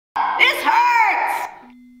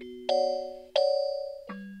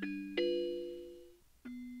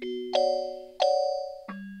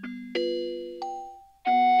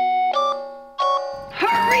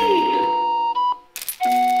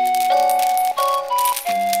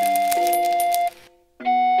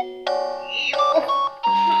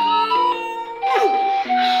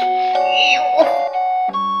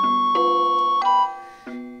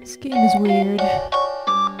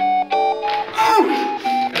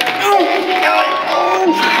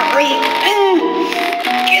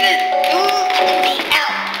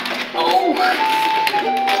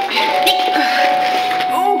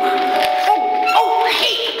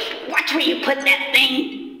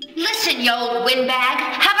old windbag.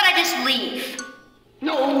 How about I just leave?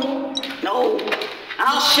 No, no.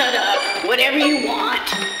 I'll shut up. Whatever you want.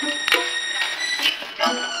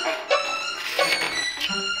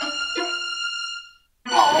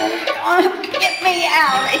 Oh, God, get me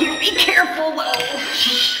out of here. Be careful, though.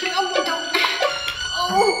 Oh, don't.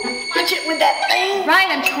 Oh, watch it with that thing. Right,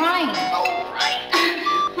 I'm trying. Oh, right.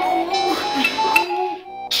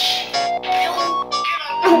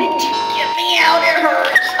 Oh, get me out. It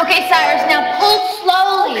hurts. Okay, Cyrus, now pull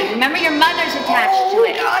slowly. Remember your mother's attached to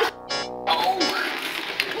it. God.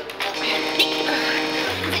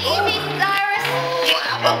 Easy, Cyrus.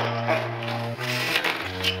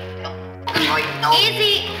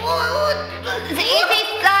 Easy. Easy,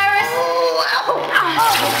 Cyrus.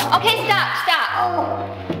 Okay, stop.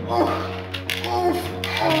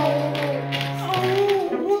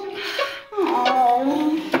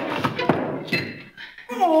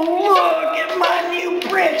 Oh, look at my new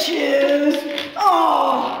britches.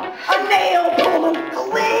 Oh, a nail pulling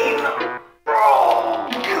clean. Oh,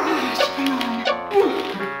 gosh.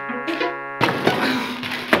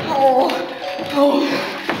 Oh,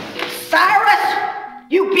 Cyrus,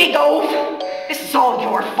 you big oaf. This is all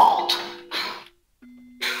your fault.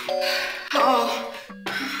 Oh,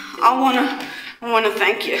 I wanna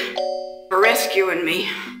thank you for rescuing me.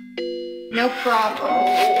 No problem.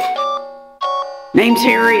 Name's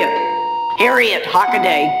Harriet. Harriet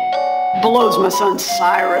Hockaday. Below's my son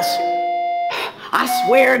Cyrus. I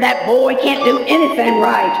swear that boy can't do anything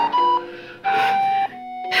right.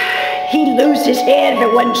 He'd lose his head if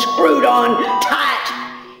it wasn't screwed on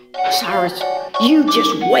tight. Cyrus, you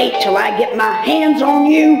just wait till I get my hands on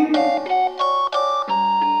you.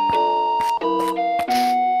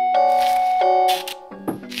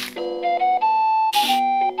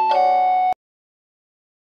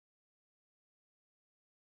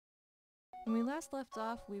 When we last left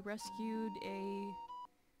off, we rescued a,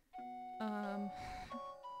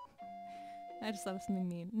 I just thought of something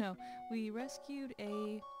mean. No, we rescued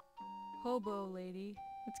a hobo lady.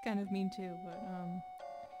 That's kind of mean too, but,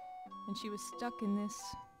 and she was stuck in this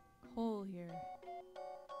hole here.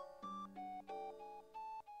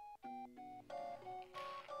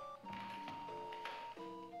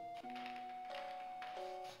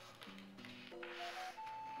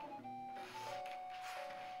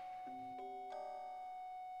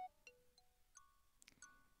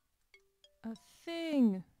 A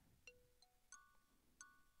thing!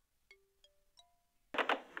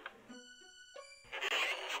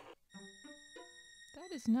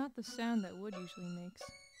 That is not the sound that wood usually makes.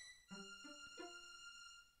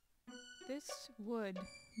 This wood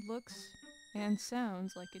looks and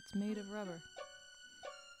sounds like it's made of rubber.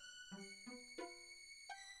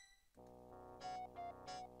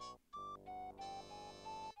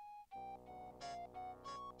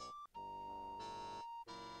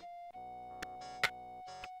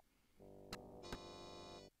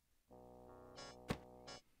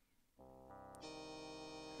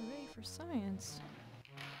 Hooray for science.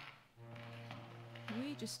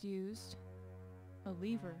 We just used a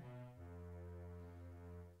lever.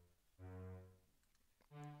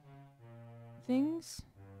 Things,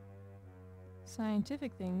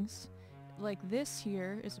 scientific things, like this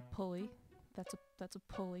here is a pulley. That's a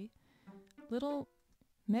pulley. Little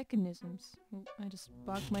mechanisms. Oh, I just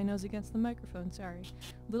bonked my nose against the microphone, sorry.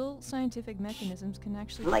 Little scientific mechanisms can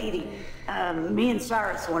actually... Lady, me and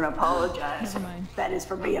Cyrus want to apologize. Never mind. That is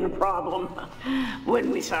for being a problem.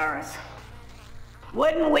 Wouldn't we, Cyrus?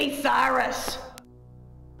 Wouldn't we, Cyrus?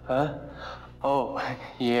 Huh? Oh,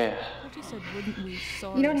 yeah. What you said, wouldn't we,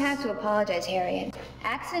 sorry? You don't have to apologize, Harriet.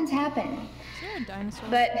 Accidents happen. Is there a dinosaur?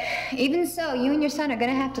 But even so, you and your son are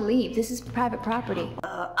gonna have to leave. This is private property.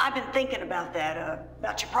 I've been thinking about that,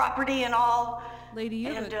 about your property and all. Lady,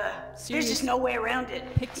 you have And, a there's serious just no way around it.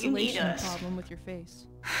 You need pixelation us. problem with your face.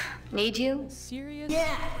 Need you? Serious?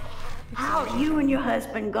 Yeah. How are you and your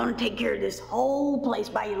husband gonna take care of this whole place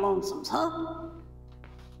by your lonesomes, huh?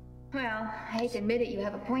 Well, I hate to admit it, you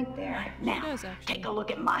have a point there. Now, does, actually. take a look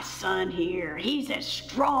at my son here. He's as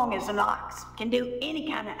strong as an ox. Can do any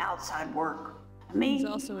kind of outside work. Me, He's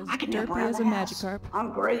also as I can jump derpy around as the a house. Magikarp.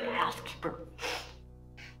 I'm a great housekeeper.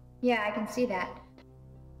 Yeah, I can see that.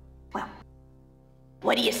 Well,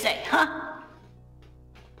 what do you say, huh?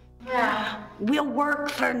 Yeah. We'll work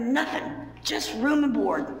for nothing. Just room and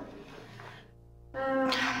board.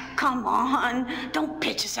 Come on, don't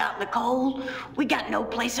pitch us out in the cold. We got no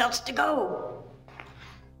place else to go.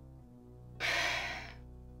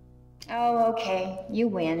 Oh, okay. You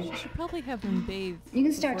win. You should probably have them bathe. You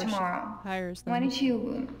can start before she tomorrow. Hires them. Why don't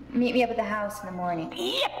you meet me up at the house in the morning?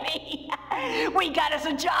 Yippee! We got us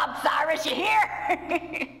a job, Cyrus, you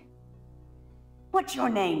hear? What's your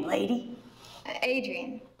name, lady?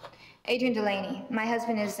 Adrian. Adrian Delaney. My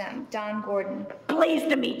husband is, Don Gordon. Pleased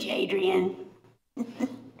to meet you, Adrian. What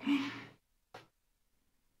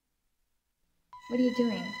are you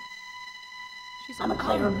doing? I'm a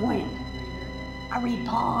clairvoyant. I read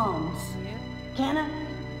palms. Yeah. Can I?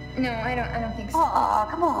 No, I don't think so. Oh,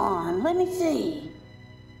 come on. Let me see.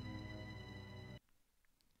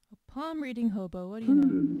 A palm reading hobo, what do you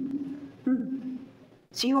know?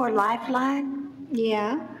 See your lifeline?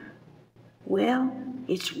 Yeah? Well,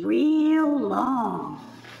 it's real long.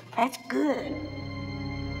 That's good.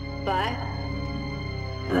 But?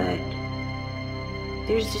 But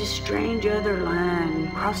there's this strange other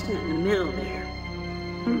line crossing in the middle there.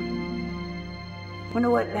 Wonder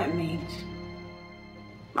what that means.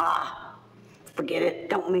 Ah, forget it.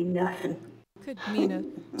 Don't mean nothing. Could mean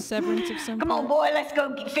a severance of some Come on, part. boy. Let's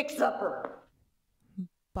go fix supper.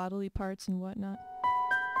 Bodily parts and whatnot.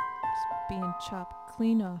 Just being chopped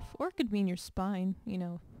clean off. Or it could mean your spine, you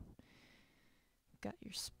know. Got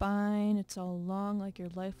your spine, it's all long like your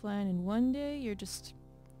lifeline, and one day you're just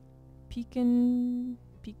peeking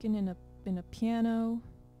in a piano,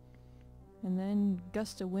 and then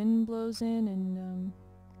gust of wind blows in, and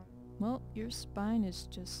well, your spine is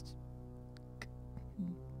just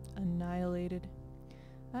annihilated.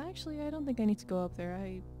 Actually, I don't think I need to go up there.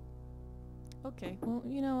 Okay, well,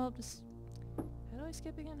 you know, I'll just... How do I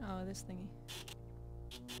skip again? Oh, this thingy.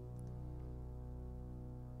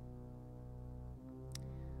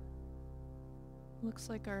 Looks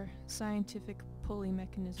like our scientific pulley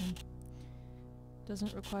mechanism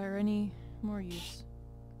doesn't require any more use.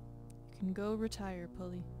 You can go retire,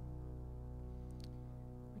 pulley.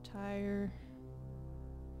 Retire.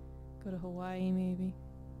 Go to Hawaii, maybe.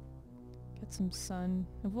 Get some sun.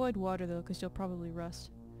 Avoid water, though, because you'll probably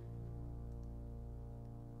rust.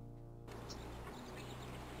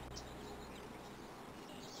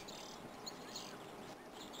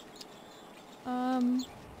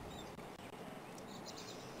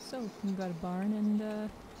 So, we got a barn and,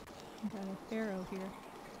 we got a barrow here.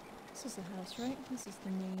 This is the house, right? This is the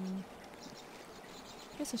main...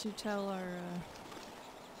 I guess I should tell our,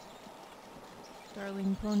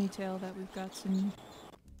 darling ponytail that we've got some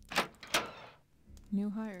new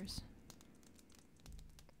hires.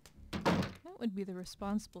 That would be the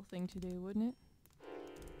responsible thing to do, wouldn't it?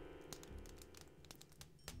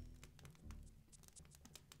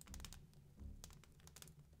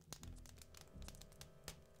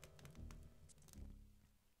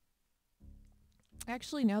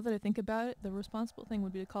 Actually, now that I think about it, the responsible thing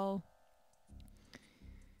would be to call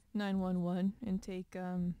 911 and take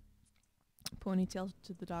Ponytail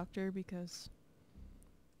to the doctor because,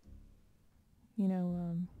 you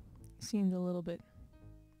know, he seemed a little bit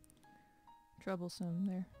troublesome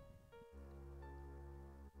there.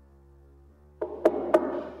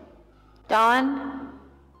 Don?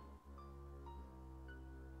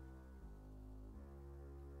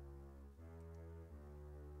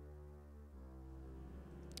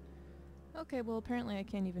 Okay, well apparently I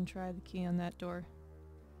can't even try the key on that door.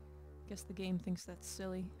 Guess the game thinks that's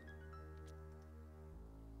silly.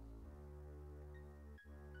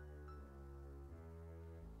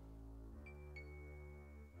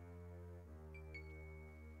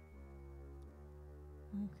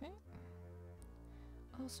 Okay.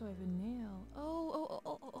 Oh, so I have a nail.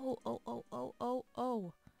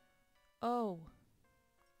 Oh.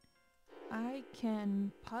 I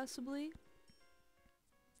can possibly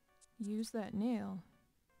use that nail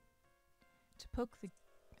to poke the...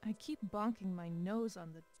 I keep bonking my nose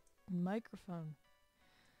on the microphone.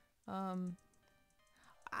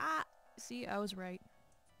 See, I was right.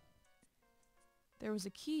 There was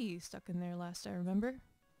a key stuck in there last I remember.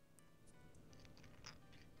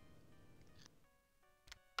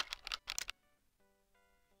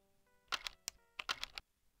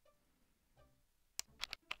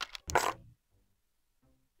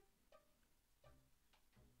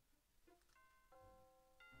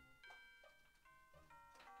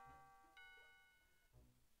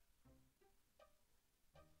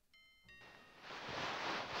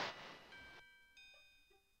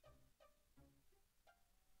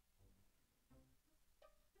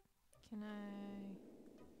 Can I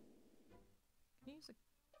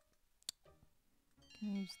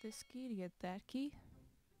use this key to get that key?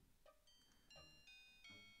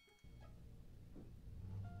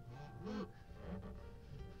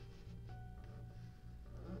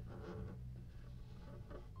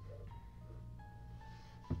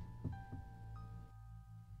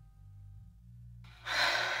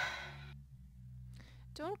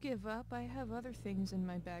 Don't give up. I have other things in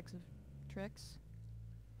my bags of tricks.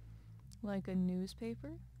 Like a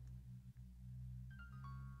newspaper.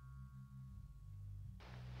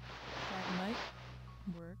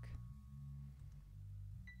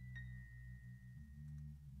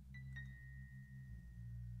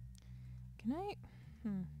 Can I?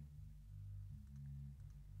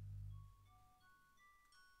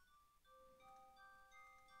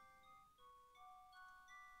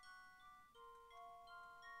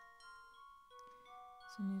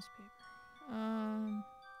 It's a newspaper.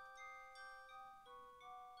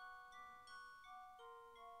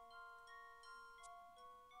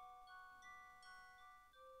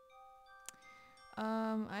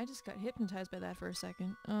 I just got hypnotized by that for a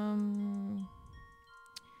second.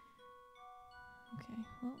 Okay,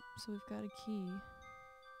 well, so we've got a key.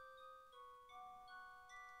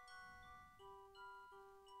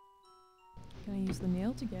 Can I use the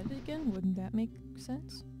nail to get it again? Wouldn't that make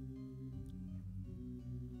sense?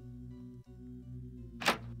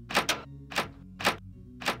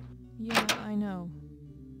 Yeah, I know.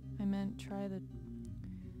 I meant try the...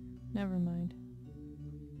 Never mind.